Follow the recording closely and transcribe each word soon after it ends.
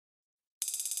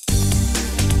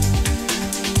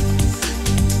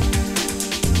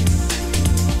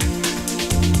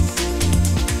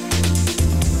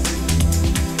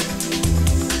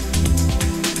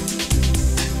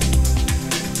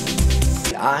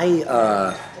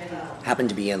I happened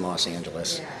to be in Los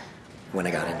Angeles when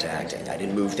I got into acting. I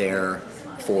didn't move there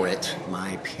for it.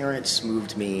 My parents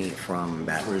moved me from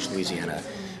Baton Rouge, Louisiana,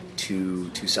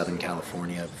 to Southern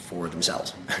California for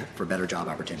themselves, for better job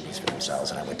opportunities for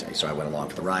themselves. And I went along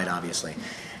for the ride, obviously.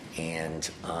 And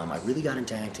I really got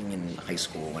into acting in high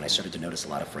school when I started to notice a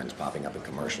lot of friends popping up in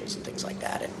commercials and things like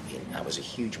that. And I was a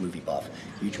huge movie buff,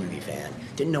 huge movie fan.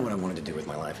 Didn't know what I wanted to do with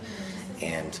my life.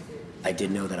 And I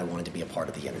did know that I wanted to be a part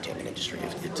of the entertainment industry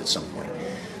to some point,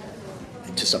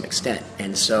 to some extent.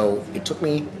 And so it took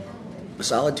me a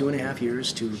solid 2.5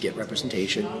 years to get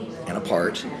representation and a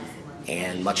part.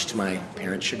 And much to my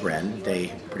parents' chagrin, they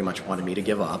pretty much wanted me to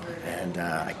give up. And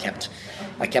I kept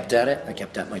at it. I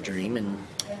kept at my dream, and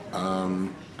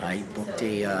I booked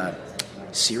a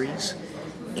series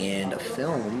and a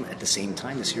film at the same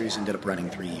time. The series ended up running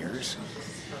 3 years,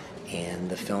 and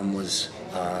the film was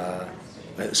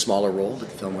a smaller role, but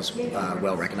the film was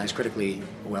well recognized, critically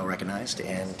well recognized,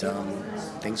 and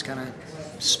things kind of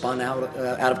spun out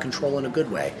of control in a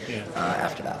good way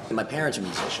after that. And my parents are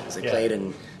musicians.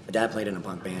 My dad played in a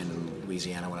punk band in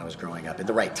Louisiana when I was growing up at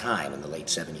the right time, in the late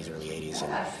 70s, early 80s,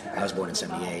 and I was born in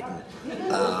 78.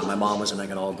 And my mom was in like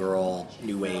an all-girl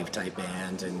new wave type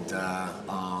band, and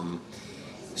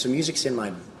so music's in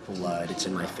my blood, it's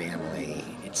in my family,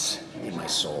 it's in my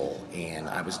soul, and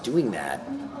I was doing that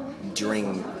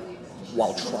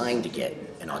while trying to get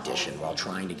an audition, while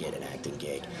trying to get an acting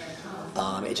gig.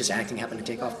 Acting happened to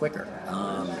take off quicker.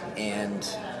 And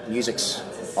music's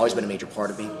always been a major part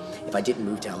of me. If I didn't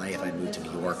move to LA, if I'd moved to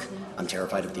New York, I'm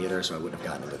terrified of theater, so I wouldn't have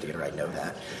gotten into theater, I know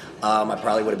that. I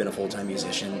probably would have been a full-time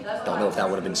musician. Don't know if that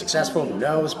would have been successful, who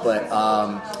knows, but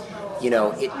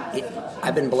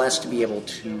I've been blessed to be able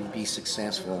to be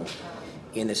successful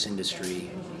in this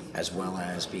industry, as well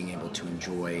as being able to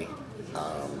enjoy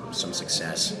some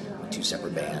success with 2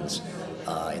 separate bands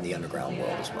in the underground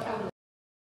world as well.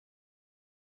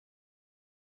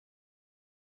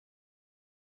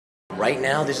 Right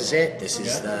now, this is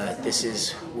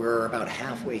it. We're about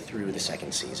halfway through the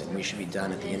second season. We should be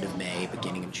done at the end of May,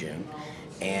 beginning of June.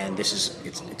 And it's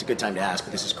a good time to ask,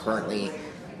 but this is currently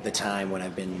the time when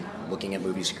I've been looking at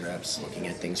movie scripts, looking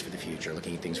at things for the future,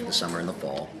 looking at things for the summer and the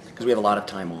fall, because we have a lot of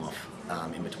time off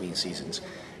in between seasons.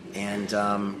 And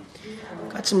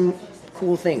got some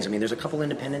cool things. I mean, there's a couple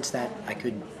independents that that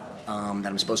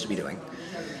I'm supposed to be doing.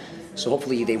 So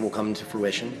hopefully they will come to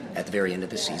fruition at the very end of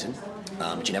this season.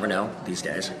 But you never know these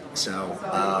days. So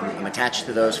I'm attached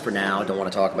to those for now. Don't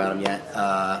want to talk about them yet.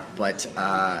 But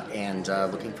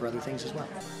looking for other things as well.